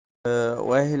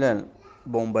Ouais, Hilal.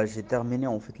 Bon, bah, j'ai terminé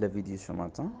en fait la vidéo ce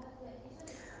matin.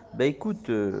 Bah, écoute,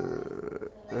 euh,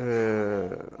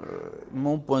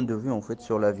 mon point de vue en fait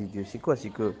sur la vidéo, c'est quoi?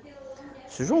 C'est que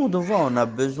ce genre de voix, on a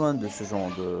besoin de ce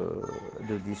genre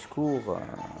de discours,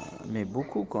 mais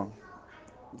beaucoup, quoi.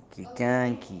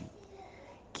 Quelqu'un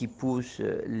qui pousse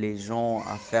les gens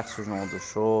à faire ce genre de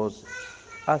choses.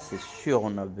 Ah, c'est sûr,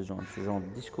 on a besoin de ce genre de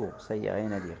discours. Ça, y a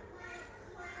rien à dire.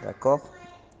 D'accord?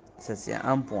 Ça, c'est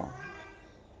un point.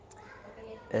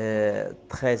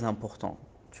 Très important.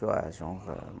 Tu vois,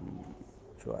 genre,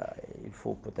 tu vois, il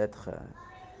faut peut-être,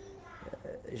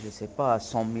 je sais pas,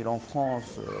 100 000 en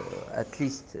France, at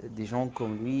least, des gens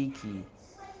comme lui qui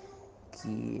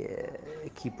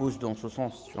poussent dans ce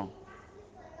sens, tu vois.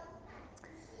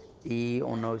 Et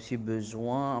on a aussi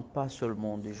besoin, pas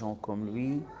seulement des gens comme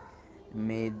lui,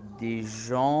 mais des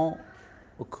gens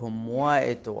comme moi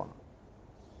et toi,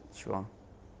 tu vois.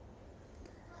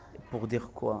 Pour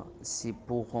dire quoi? C'est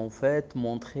pour en fait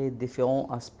montrer différents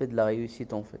aspects de la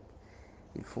réussite en fait.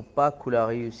 Il ne faut pas que la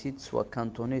réussite soit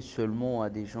cantonnée seulement à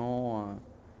des gens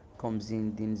comme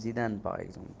Zinedine Zidane, par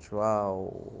exemple, tu vois,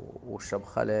 ou Chab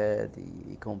Khaled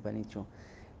et compagnie, tu vois.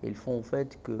 Il faut en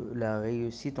fait que la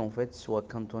réussite en fait soit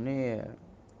cantonnée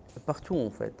partout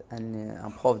en fait.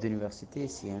 Un prof d'université,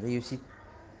 c'est une réussite.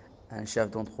 Un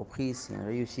chef d'entreprise, c'est une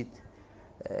réussite.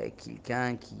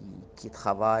 Quelqu'un qui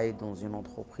travaille dans une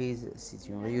entreprise, c'est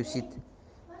une réussite.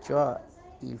 Tu vois,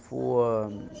 il faut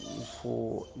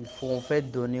en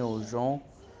fait donner aux gens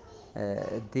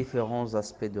euh, différents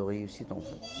aspects de réussite en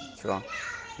fait. Tu vois,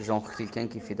 genre quelqu'un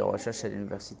qui fait des recherches à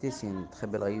l'université, c'est une très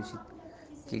belle réussite.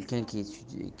 Quelqu'un qui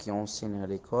étudie, qui enseigne à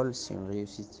l'école, c'est une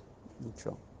réussite. Tu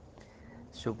vois,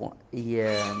 ce point. Et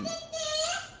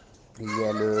il y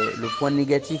a le point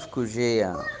négatif que j'ai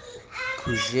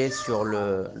sur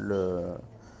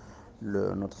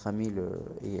notre ami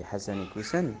et Hassan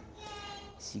Iqiyoussen,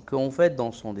 c'est qu'en fait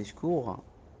dans son discours,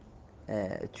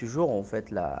 toujours en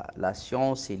fait la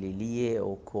science elle est liée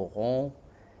au Coran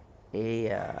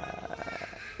et,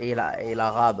 et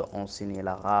l'arabe, enseigner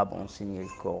le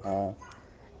Coran.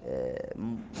 Euh,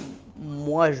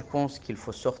 Moi, je pense qu'il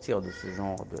faut sortir de ce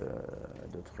genre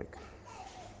de trucs.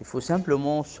 Il faut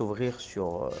simplement s'ouvrir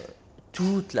sur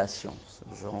toute la science,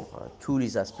 genre tous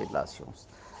les aspects de la science.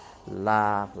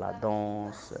 L'art, la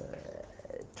danse,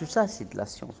 tout ça c'est de la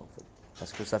science en fait.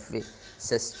 Parce que ça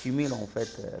stimule en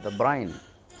fait le brain.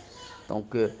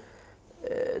 Donc,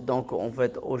 donc en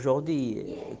fait aujourd'hui,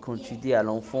 quand tu dis à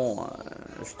l'enfant,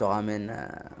 je te ramène,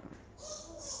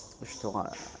 je te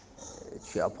ra-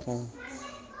 tu apprends,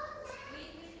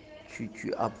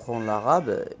 tu apprends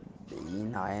l'arabe, il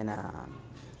n'a rien à,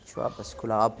 tu vois, parce que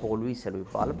l'arabe pour lui ça lui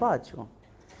parle pas, tu vois.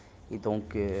 Et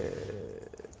donc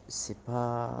c'est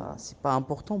pas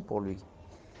important pour lui.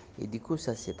 Et du coup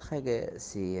ça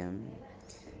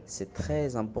c'est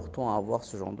très important à avoir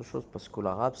ce genre de choses parce que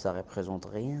l'arabe ça représente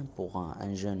rien pour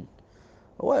un jeune.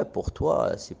 Ouais, pour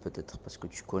toi, c'est peut-être parce que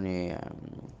tu connais,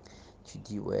 tu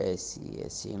dis ouais,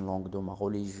 c'est une langue de ma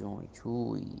religion et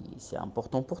tout, et c'est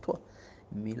important pour toi.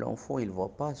 Mais l'enfant, il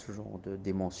voit pas ce genre de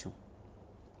d'émotion.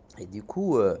 Et du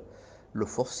coup, le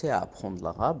forcer à apprendre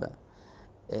l'arabe,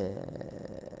 euh,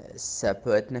 ça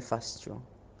peut être néfaste, tu vois.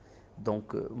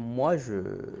 Donc, moi, je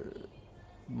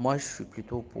suis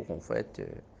plutôt pour en fait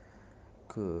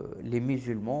que les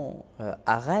musulmans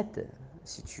arrêtent,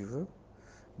 si tu veux,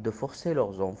 de forcer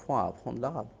leurs enfants à apprendre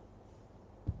l'arabe.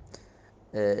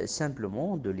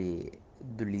 Simplement de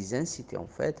les inciter en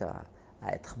fait à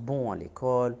être bons à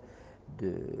l'école,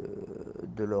 de,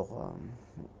 de leur,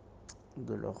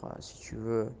 si tu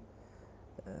veux,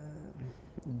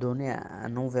 donner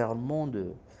un environnement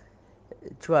de,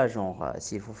 tu vois, genre,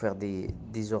 s'il faut faire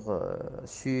des heures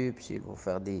sup, s'il faut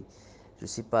faire je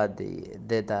sais pas,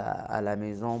 d'aide à la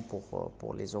maison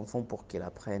pour les enfants, pour qu'ils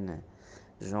apprennent,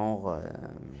 genre,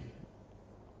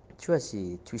 tu vois,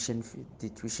 c'est des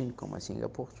tuition comme à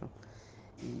Singapour, tu vois.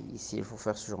 Et s'il faut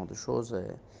faire ce genre de choses,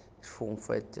 il faut en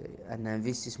fait un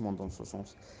investissement dans ce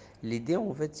sens. L'idée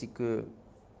en fait, c'est que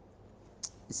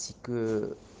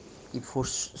il faut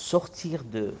sortir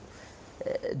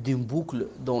d'une boucle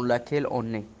dans laquelle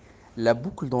on est. La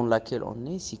boucle dans laquelle on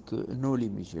est, c'est que nous les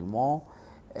musulmans,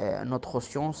 notre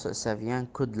science, ça vient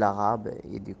que de l'arabe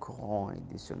et du Coran et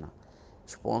des sunnas.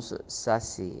 Je pense que ça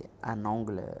c'est un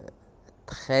angle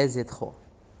très étroit,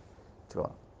 tu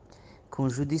vois. Quand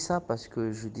je dis ça, parce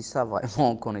que je dis ça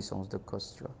vraiment en connaissance de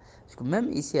cause, tu vois. Parce que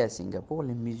même ici à Singapour,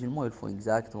 les musulmans, ils font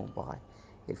exactement pareil.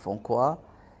 Ils font quoi?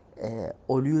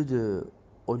 Au lieu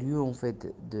au lieu en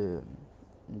fait de,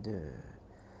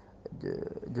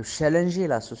 de challenger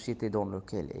la société dans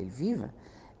laquelle ils vivent,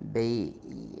 ben,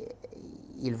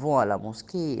 ils vont à la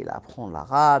mosquée, ils apprennent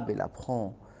l'arabe, ils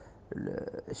apprennent le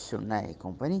sunna et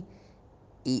compagnie.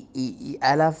 Et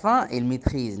à la fin, ils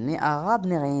maîtrisent ni arabe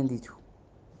ni rien du tout.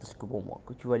 Parce que bon, moi,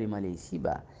 quand tu vois les Malais ici,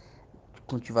 bah,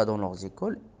 quand tu vas dans leurs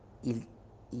écoles, ils,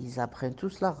 ils apprennent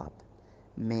tous l'arabe.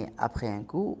 Mais après un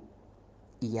coup,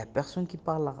 il n'y a personne qui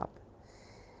parle l'arabe.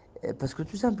 Parce que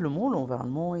tout simplement,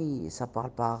 l'environnement, ça ne parle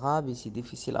pas arabe et c'est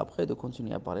difficile après de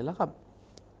continuer à parler l'arabe.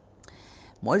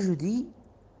 Moi, je dis,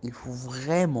 il faut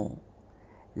vraiment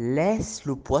laisser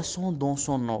le poisson dans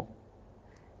son eau.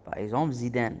 Par exemple,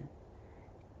 Zidane.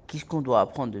 Qu'est-ce qu'on doit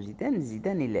apprendre de Zidane?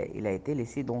 Zidane, il a été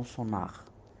laissé dans son art.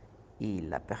 Il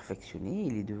l'a perfectionné,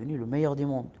 il est devenu le meilleur du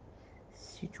monde.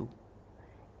 C'est tout.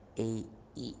 Et,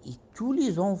 et tous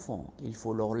les enfants, il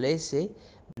faut leur laisser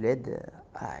l'aide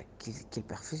à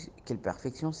qu'ils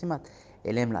perfectionnent ses maths.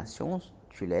 Elle aime la science,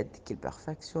 tu l'aides qu'il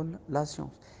perfectionne la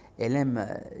science. Elle aime,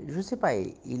 je sais pas,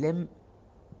 il aime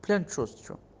plein de choses, tu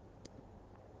vois.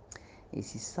 Et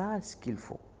c'est ça ce qu'il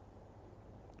faut,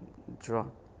 tu vois.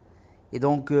 Et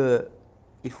donc,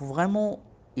 il faut vraiment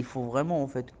en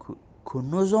fait que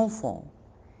nos enfants,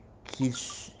 qu'ils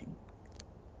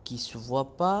qui se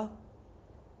voient pas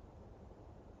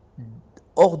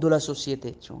hors de la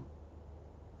société, tu vois.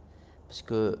 Parce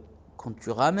que quand tu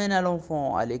ramènes à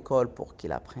l'enfant à l'école pour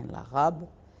qu'il apprenne l'arabe,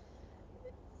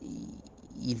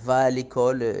 il va à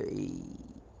l'école, et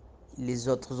les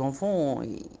autres enfants,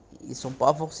 ils sont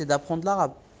pas forcés d'apprendre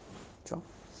l'arabe, tu vois.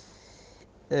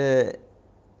 Euh,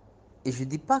 et je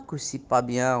dis pas que c'est pas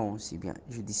bien ou c'est bien.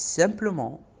 Je dis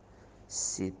simplement,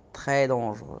 c'est très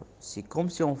dangereux. C'est comme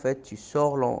si en fait tu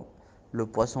sors le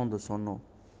poisson de son eau.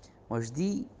 Moi je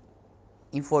dis,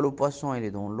 une fois le poisson il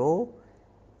est dans l'eau,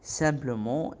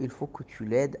 simplement il faut que tu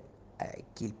l'aides à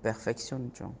qu'il perfectionne,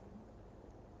 tu vois.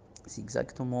 C'est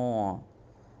exactement.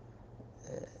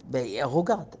 Ben,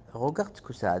 regarde ce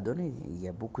que ça a donné. Il y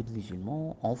a beaucoup de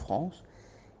musulmans en France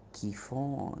qui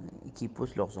font, qui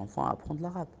poussent leurs enfants à apprendre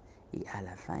l'arabe. Et à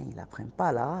la fin, ils n'apprennent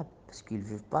pas l'arabe parce qu'ils ne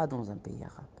vivent pas dans un pays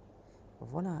arabe.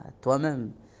 Voilà,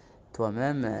 toi-même, tu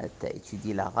as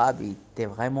étudié l'arabe et tu es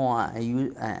vraiment un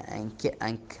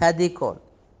cas d'école.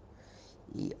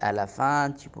 Et à la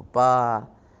fin, tu peux pas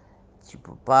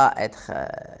être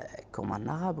comme un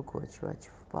arabe, quoi, tu vois,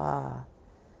 tu peux pas.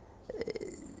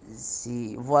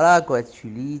 C'est, voilà, quoi, tu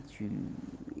lis,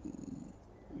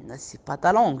 c'est pas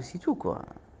ta langue, c'est tout, quoi.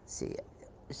 C'est,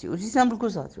 c'est aussi simple que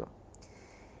ça, tu vois.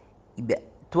 Et ben,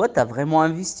 toi, tu as vraiment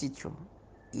investi, tu vois.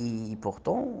 Et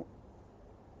pourtant,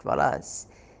 voilà, c'est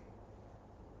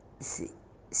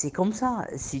c'est comme ça.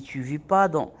 Si tu vis pas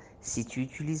dans, si tu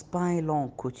utilises pas une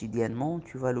langue quotidiennement,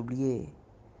 tu vas l'oublier.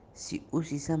 C'est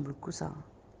aussi simple que ça.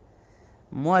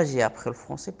 Moi, j'ai appris le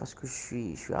français parce que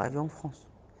je suis arrivé en France.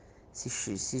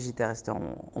 Si j'étais resté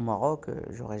au Maroc,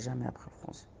 j'aurais jamais appris le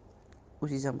français.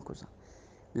 Aussi simple que ça.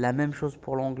 La même chose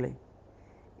pour l'anglais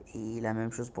et la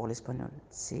même chose pour l'espagnol.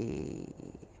 C'est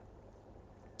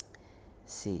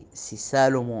ça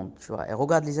le monde, tu vois. Et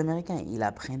regarde les Américains, ils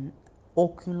apprennent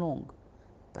aucune langue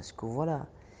parce que voilà.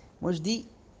 Moi je dis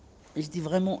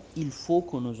vraiment, il faut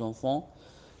que nos enfants,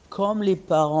 comme les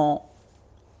parents,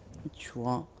 tu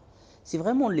vois, c'est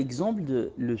vraiment l'exemple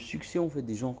de le succès en fait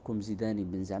des gens comme Zidane et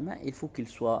Benzema. Il faut qu'ils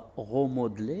soient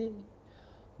remodelés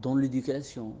dans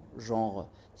l'éducation. Genre,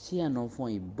 si un enfant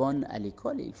est bon à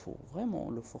l'école, il faut vraiment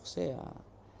le forcer à,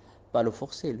 pas le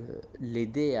forcer,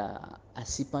 l'aider à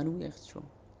s'épanouir, tu vois.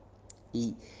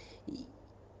 Et,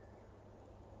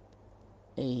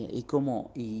 et comment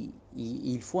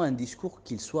il faut un discours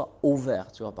qu'il soit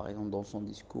ouvert, tu vois. Par exemple, dans son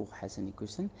discours, Hassan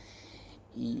Iqiyoussen,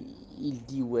 il, il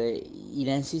dit, ouais, il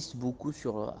insiste beaucoup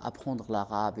sur apprendre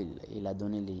l'arabe. Il a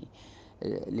donné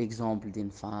l'exemple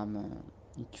d'une femme,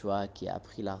 tu vois, qui a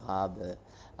appris l'arabe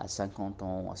à 50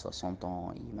 ans, à 60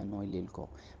 ans, et maintenant il est le corps.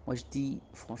 Moi, je dis,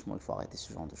 franchement, il faut arrêter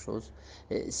ce genre de choses.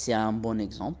 C'est un bon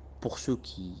exemple pour ceux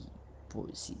qui.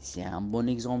 C'est un bon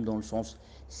exemple dans le sens,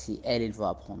 si elle, elle va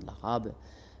apprendre l'arabe,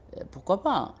 pourquoi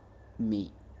pas, hein. Mais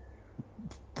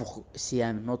c'est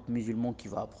un autre musulman qui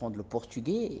va apprendre le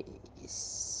portugais,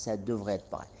 ça devrait être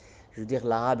pareil. Je veux dire,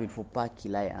 l'arabe, il ne faut pas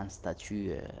qu'il ait un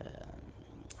statut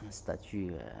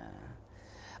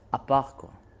à part,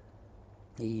 quoi.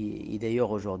 Et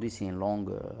d'ailleurs, aujourd'hui, c'est une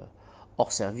langue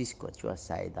hors service, quoi. Tu vois,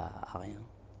 ça aide à rien.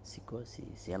 C'est quoi?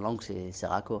 C'est une langue, c'est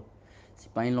à quoi?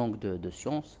 C'est pas une langue de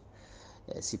science,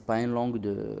 c'est pas une langue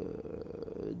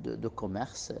de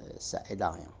commerce, ça aide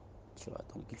à rien. Tu vois,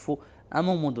 donc il faut, à un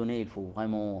moment donné, il faut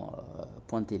vraiment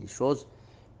pointer les choses.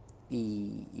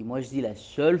 Et moi, je dis la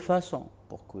seule façon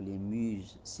pour que les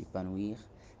muses s'épanouissent,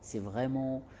 c'est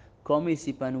vraiment comme ils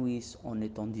s'épanouissent en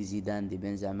étant des Zidane, des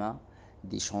Benzema,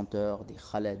 des chanteurs, des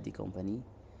Khaled, des compagnies,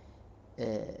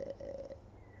 euh,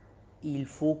 il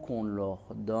faut qu'on leur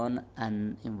donne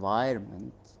un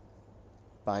environment,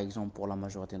 par exemple pour la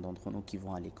majorité d'entre nous qui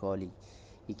vont à l'école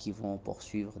et qui vont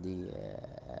poursuivre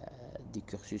des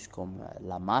cursus comme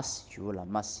la masse, tu vois, la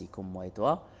masse c'est comme moi et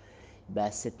toi,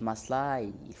 bah, cette masse-là,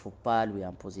 il ne faut pas lui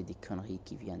imposer des conneries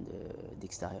qui viennent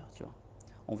d'extérieur, tu vois.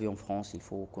 On vit en France, il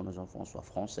faut que nos enfants soient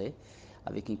français,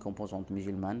 avec une composante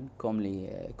musulmane, comme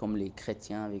les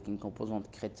chrétiens, avec une composante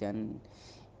chrétienne,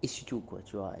 et c'est tout, quoi,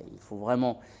 tu vois. Il faut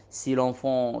vraiment, si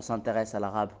l'enfant s'intéresse à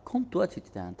l'arabe comme toi, tu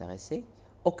t'es intéressé,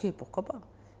 ok, pourquoi pas.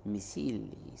 Mais s'il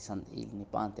il n'est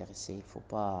pas intéressé, il faut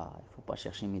pas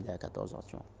chercher midi à 14 heures,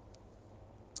 tu vois.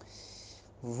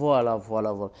 Voilà,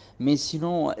 voilà, voilà. Mais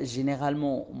sinon,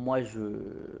 généralement, moi,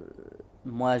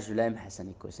 je l'aime,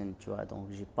 Hassan Kossen, tu vois. Donc,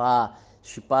 je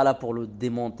suis pas là pour le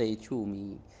démonter et tout,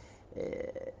 mais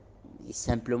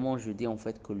simplement, je dis en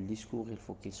fait que le discours, il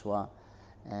faut qu'il soit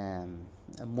euh,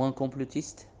 moins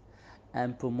complotiste,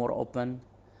 un peu more open,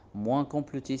 moins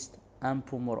complotiste, un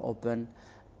peu more open,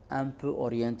 un peu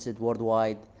oriented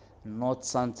worldwide, not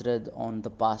centered on the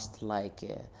past like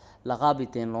l'arabe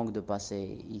est une langue de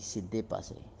passé, il s'est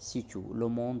dépassé. Si tu le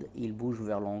monde, il bouge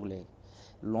vers l'anglais.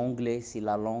 L'anglais, c'est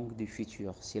la langue du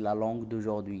futur, c'est la langue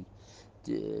d'aujourd'hui.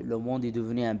 Le monde est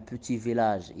devenu un petit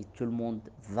village et tout le monde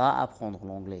va apprendre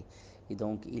l'anglais. Et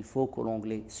donc, il faut que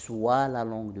l'anglais soit la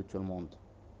langue de tout le monde.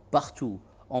 Partout.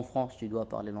 En France, tu dois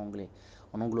parler l'anglais.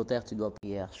 En Angleterre, tu dois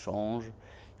prier. Change.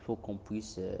 Il faut qu'on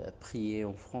puisse prier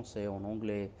en français, en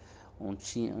anglais, en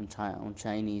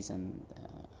chinese.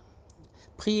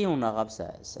 Prier en arabe,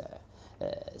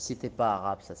 si t'es pas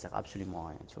arabe, ça sert absolument à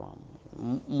rien, tu vois.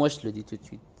 Moi, je te le dis tout de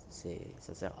suite,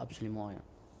 ça sert absolument à rien.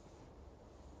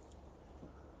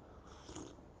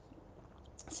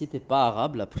 Si t'es pas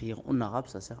arabe, la prière en arabe,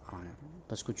 ça sert à rien.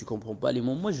 Parce que tu comprends pas les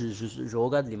mots. Moi, je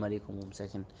regarde les Malais comme ça.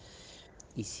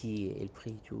 Ici, elle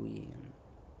prie, tu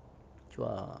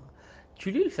vois.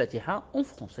 Tu lis le Fatiha en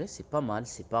français, c'est pas mal,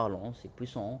 c'est parlant, c'est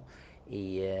puissant.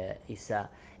 Et, euh, et, ça,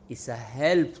 et ça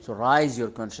help to rise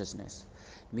your consciousness.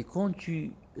 Mais quand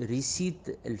tu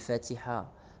récites le Fatiha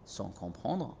sans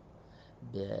comprendre,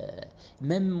 ben,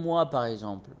 même moi, par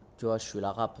exemple, tu vois, je suis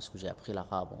l'arabe parce que j'ai appris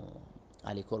l'arabe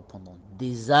à l'école pendant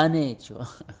des années, tu vois.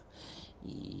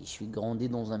 Et je suis grandi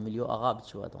dans un milieu arabe,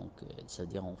 tu vois. Donc,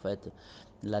 c'est-à-dire, en fait,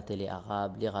 la télé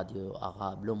arabe, les radios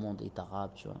arabes, le monde est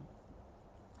arabe, tu vois.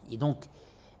 Et donc,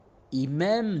 et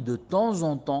même de temps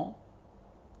en temps,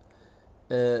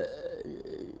 euh,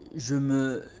 je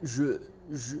me, je,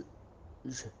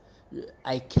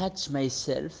 I catch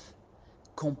myself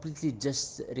completely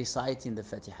just reciting the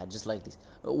Fatiha, just like this,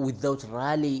 without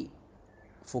really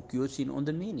focusing on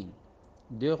the meaning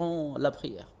durant la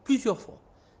prière, plusieurs fois.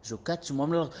 Je catch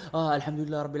moi-même, ah,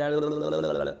 alhamdulillah, rabbil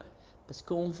alamin. Parce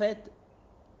qu'en fait,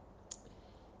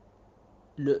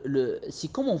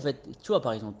 c'est comme en fait, tu vois,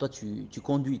 par exemple, toi, tu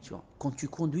conduis, tu vois. Quand tu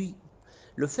conduis,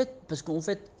 le fait, parce qu'en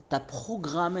fait, tu as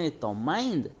programmé ton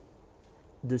mind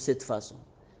de cette façon.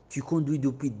 Tu conduis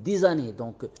depuis des années,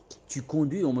 donc tu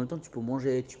conduis en même temps, tu peux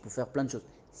manger, tu peux faire plein de choses.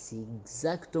 C'est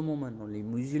exactement maintenant les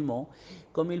musulmans,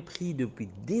 comme ils prient depuis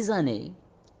des années,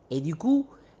 et du coup,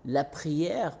 la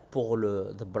prière pour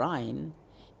the brain,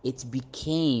 it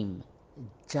became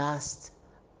just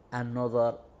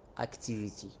another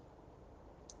activity.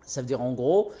 Ça veut dire en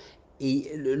gros,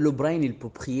 et le brain, il peut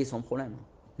prier sans problème,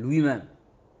 lui-même.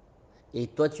 Et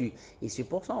toi, et c'est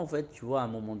pour ça, en fait, tu vois, à un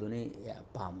moment donné,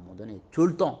 pas à un moment donné, tout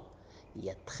le temps, il y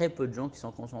a très peu de gens qui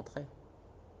sont concentrés.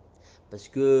 Parce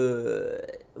que,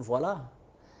 voilà,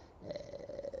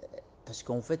 parce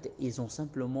qu'en fait, ils ont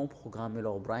simplement programmé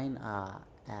leur brain à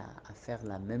faire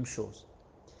la même chose.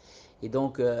 Et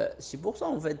donc, c'est pour ça,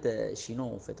 en fait, chez nous,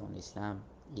 en fait, en islam,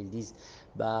 ils disent,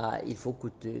 bah, il faut que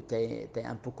tu aies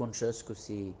un peu conscious que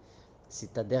c'est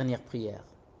ta dernière prière.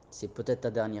 C'est peut-être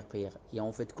ta dernière prière. Et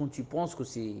en fait, quand tu penses que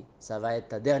ça va être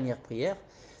ta dernière prière,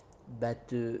 bah,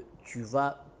 tu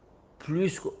vas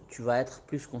être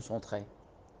plus concentré.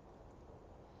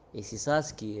 Et c'est ça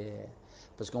ce qui est.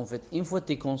 Parce qu'en fait, une fois que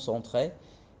tu es concentré,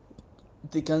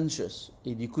 tu es conscious.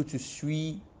 Et du coup, tu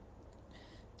suis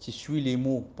les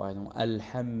mots, par exemple,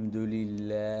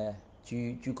 Alhamdulillah.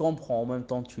 Tu comprends en même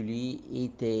temps que tu lis et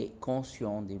tu es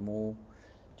conscient des mots.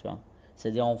 Tu vois.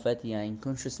 C'est-à-dire, en fait, il y a une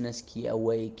consciousness qui est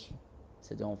awake.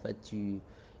 C'est-à-dire, en fait, tu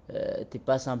t'es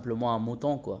pas simplement un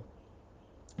mouton, quoi.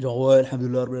 Genre, ouais,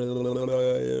 Alhamdulillah,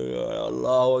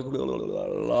 Allahu Akbar,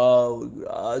 Allahu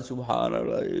Akbar,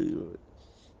 Subhanallah.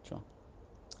 Tu vois.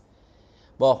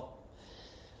 Bon.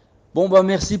 Bon, bah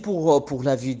merci pour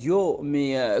la vidéo,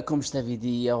 mais comme je t'avais dit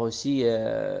hier aussi,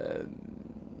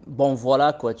 Bon,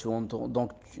 voilà quoi, tu entends.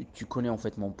 Donc, tu connais en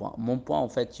fait mon point. Mon point, en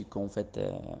fait, c'est qu'en fait,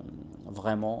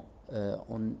 vraiment,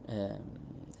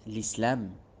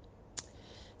 l'islam,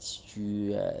 si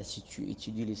tu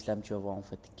étudies l'islam, tu vas voir en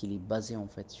fait qu'il est basé en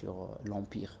fait sur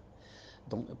l'empire.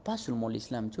 Donc, pas seulement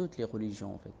l'islam, toutes les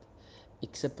religions en fait,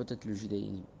 except peut-être le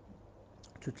judaïsme.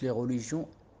 Toutes les religions,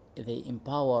 they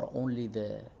empower only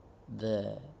the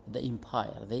the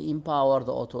empire. They empower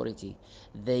the authority.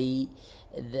 They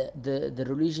the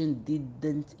religion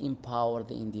didn't empower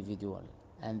the individual,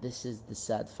 and this is the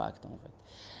sad fact en fait.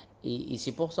 Et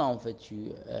c'est pour ça en fait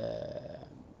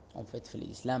en fait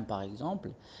l'islam par exemple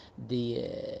des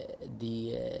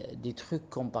trucs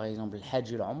comme par exemple le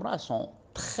Hajj et l'Umrah sont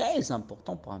très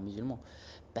importants pour un musulman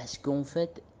parce qu'en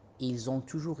fait ils ont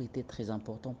toujours été très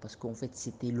importants parce qu'en fait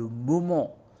c'était le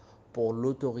moment pour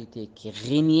l'autorité qui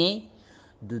régnait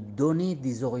de donner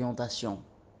des orientations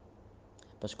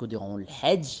parce que durant le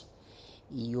Hajj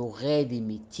il y aurait des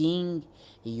meetings,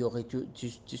 il y aurait,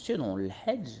 tu sais, dans le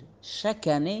Hajj, chaque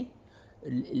année,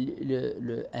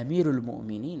 le Amir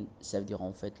al-Mu'minin, ça veut dire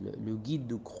en fait le guide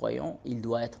de croyants, il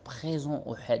doit être présent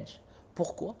au Hajj.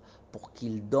 Pourquoi? Pour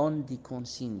qu'il donne des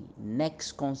consignes,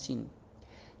 next consignes.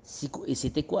 Et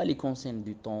c'était quoi les consignes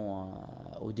du temps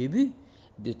au début,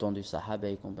 du temps du Sahaba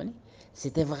et compagnie?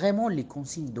 C'était vraiment les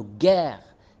consignes de guerre.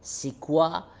 C'est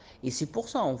quoi? Et c'est pour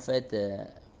ça en fait,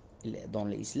 dans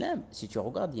l'islam, si tu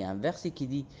regardes, il y a un verset qui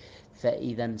dit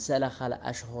فإذا انسلخ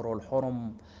الأشهر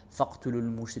الحرم فاقتلوا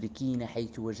المشركين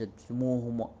حيث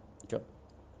وجدتموهم.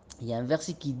 Il y a un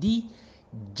verset qui dit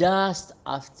just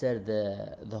after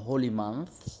the holy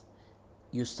month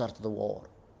you start the war.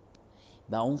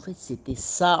 Bah en fait c'était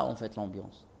ça en fait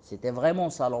l'ambiance. C'était vraiment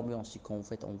ça l'ambiance. C'est qu'en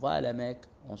fait on va à la Mecque,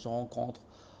 on se rencontre,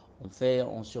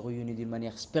 on se réunit d'une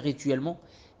manière spirituellement,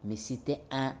 mais c'était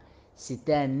un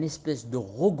espèce de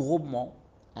regroupement,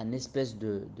 un espèce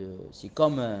c'est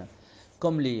comme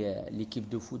l'équipe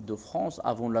de foot de France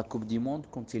avant la Coupe du Monde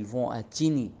quand ils vont à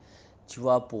Tigny, tu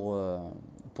vois, pour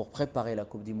préparer la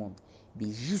Coupe du Monde. Mais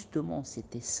justement,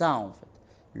 c'était ça en fait.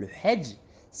 Le hedge,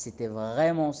 c'était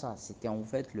vraiment ça. C'était en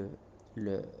fait le,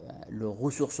 le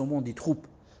ressourcement des troupes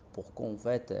pour qu'en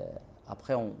fait,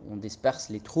 après, on disperse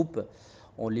les troupes,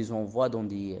 on les envoie dans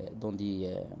des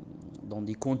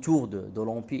contours de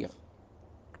l'Empire.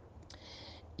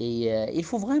 Et il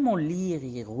faut vraiment lire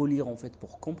et relire en fait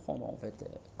pour comprendre en fait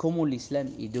comment l'islam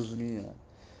est devenu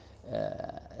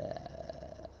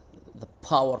the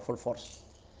powerful force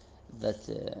that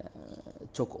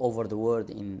took over the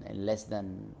world in less than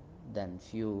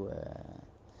few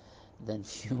than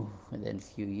few than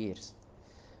few years.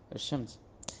 فهمت؟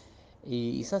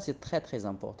 Et ça, c'est très très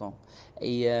important.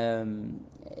 Et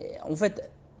en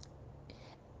fait,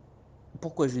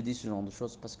 pourquoi je dis ce genre de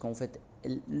choses? Parce qu'en fait,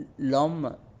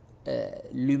 l'homme,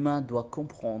 l'humain doit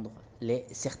comprendre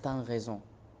certaines raisons.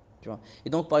 Tu vois?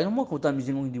 Et donc, par exemple, moi, quand un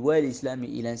musulman dit ouais, l'islam,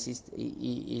 il insiste,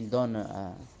 il donne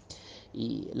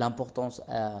l'importance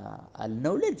à le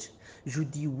knowledge, je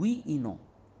dis oui et non.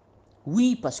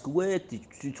 Oui, parce que ouais,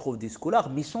 tu trouves des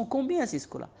scholars, mais ils sont combien ces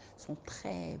scholars? Ils sont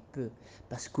très peu,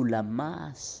 parce que la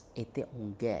masse était en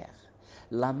guerre.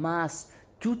 La masse,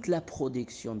 toute la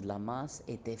production de la masse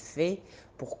était faite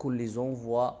pour qu'on les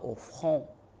envoie au front.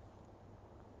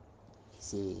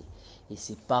 C'est, et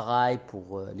c'est pareil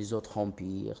pour les autres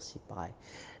empires, c'est pareil.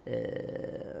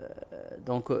 Euh,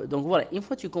 donc voilà, une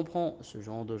fois que tu comprends ce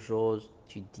genre de choses,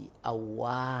 tu te dis, ah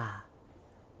waouh,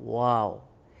 waouh.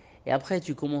 Et après,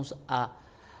 tu commences à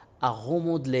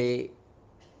remodeler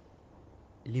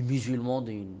les musulmans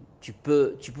tu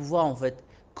peux voir en fait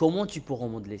comment tu peux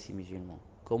remodeler ces musulmans,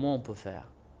 comment on peut faire,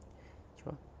 tu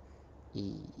vois.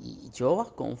 Et tu vas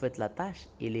voir qu'en fait la tâche,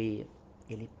 elle est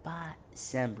pas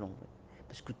simple en fait.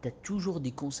 Parce que tu as toujours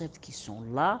des concepts qui sont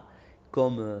là,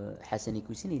 comme Hassan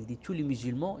Iqoussine, il dit tous les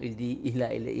musulmans, il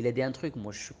a dit un truc,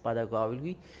 moi je suis pas d'accord avec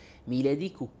lui, mais il a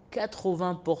dit que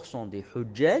 80% des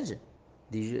hujjaj,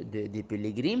 des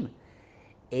pèlerins,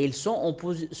 et ils sont en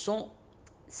position,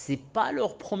 c'est pas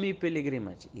leur premier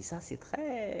pèlerinage. Et ça, c'est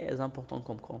très important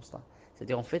comme constat.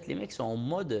 C'est-à-dire, en fait, les mecs sont en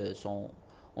mode, sont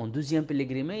en deuxième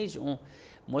pèlerinage.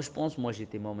 Moi, je pense, moi,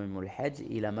 j'étais moi-même au Hajj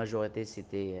et la majorité,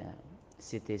 c'était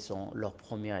leur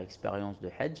première expérience de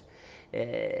Hajj.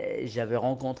 J'avais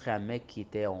rencontré un mec qui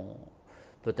était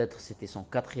peut-être c'était son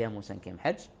quatrième ou cinquième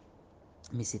Hajj,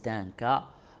 mais c'était un cas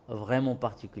vraiment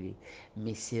particulier.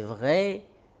 Mais c'est vrai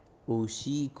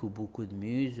aussi que beaucoup de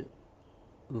muses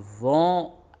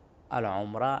vont à la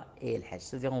Umrah et le Hajj.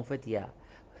 C'est-à-dire, en fait, il y a.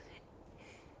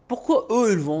 Pourquoi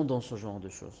eux, ils vont dans ce genre de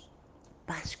choses?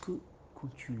 Parce que quand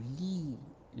tu lis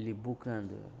les bouquins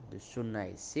de Sunna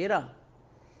et Sira,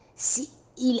 si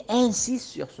il insiste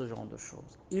sur ce genre de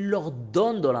choses. Il leur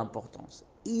donne de l'importance.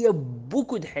 Il y a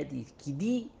beaucoup de hadiths qui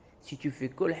disent si tu fais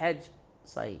que le hajj,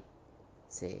 ça y est,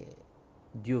 c'est,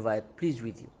 Dieu va être pleased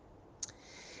with you.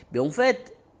 Mais en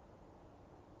fait,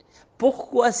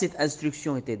 pourquoi cette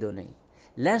instruction était donnée?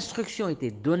 L'instruction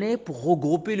était donnée pour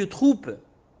regrouper les troupes.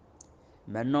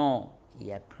 Maintenant, il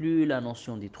n'y a plus la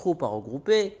notion des troupes à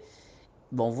regrouper.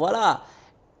 Bon voilà,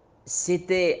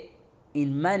 c'était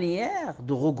une manière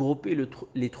de regrouper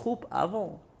les troupes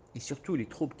avant. Et surtout les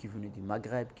troupes qui venaient du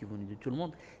Maghreb, qui venaient de tout le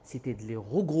monde, c'était de les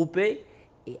regrouper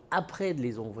et après de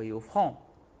les envoyer au front.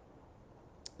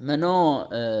 Maintenant,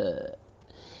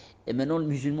 maintenant le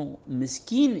musulman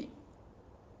mesquine,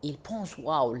 il pense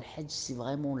waouh, le Hajj c'est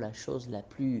vraiment la chose la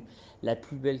plus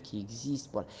belle qui existe.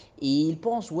 Voilà. Et il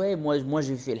pense ouais, moi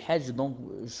j'ai fait le Hajj donc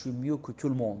je suis mieux que tout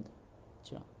le monde.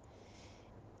 Tu vois.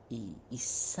 Et, et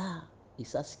ça, et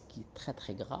ça, ce qui est très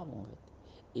très grave en fait.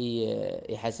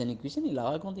 Et Hassan Iqiyoussen, il a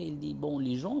raconté, il dit, bon,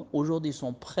 les gens aujourd'hui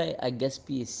sont prêts à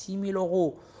gaspiller 6 000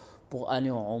 € pour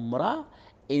aller en Umrah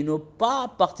et ne pas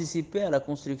participer à la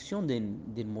construction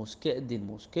des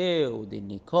mosquées ou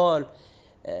d'une école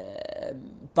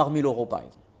par 1 000 € par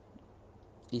exemple.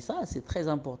 Et ça, c'est très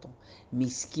important. Mais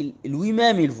ce qu'il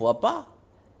lui-même, il ne voit pas,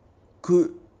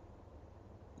 que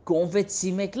qu'en fait,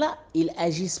 ces mecs-là, ils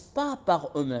agissent pas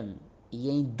par eux-mêmes. Il y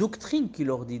a une doctrine qui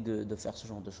leur dit de faire ce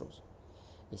genre de choses.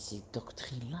 Et cette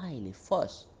doctrine-là, elle est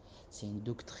fausse. C'est une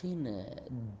doctrine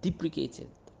duplicated,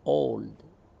 old.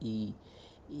 Et,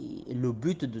 et le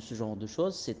but de ce genre de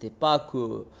choses, c'était pas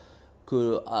que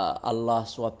Allah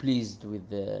soit pleased with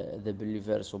the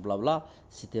believers ou blabla.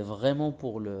 C'était vraiment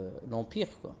pour l'empire,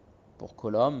 quoi. Pour que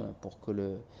l'homme, pour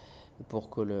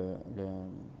que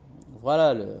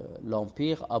voilà,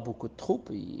 l'empire a beaucoup de troupes,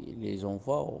 il les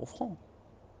envoie au front.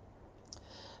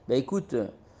 Ben écoute,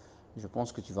 je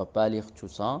pense que tu vas pas lire tout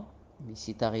ça, mais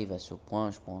si tu arrives à ce point,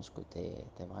 je pense que tu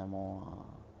es vraiment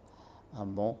un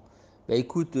bon. Ben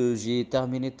écoute, j'ai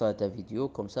terminé ta vidéo,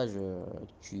 comme ça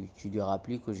tu diras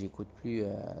plus que j'écoute plus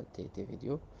tes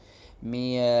vidéos.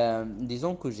 Mais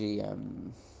disons que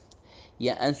il y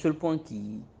a un seul point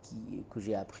que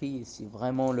j'ai appris, c'est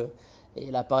vraiment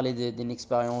il a parlé d'une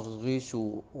expérience russe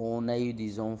où on a eu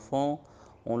des enfants,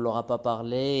 on ne leur a pas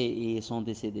parlé et ils sont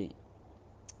décédés.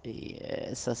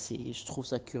 Et ça, je trouve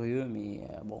ça curieux, mais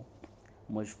bon,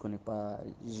 moi je connais pas,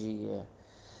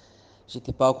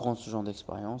 j'étais pas au courant de ce genre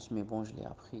d'expérience, mais bon, je l'ai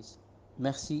apprise.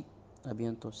 Merci, à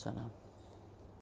bientôt, salam.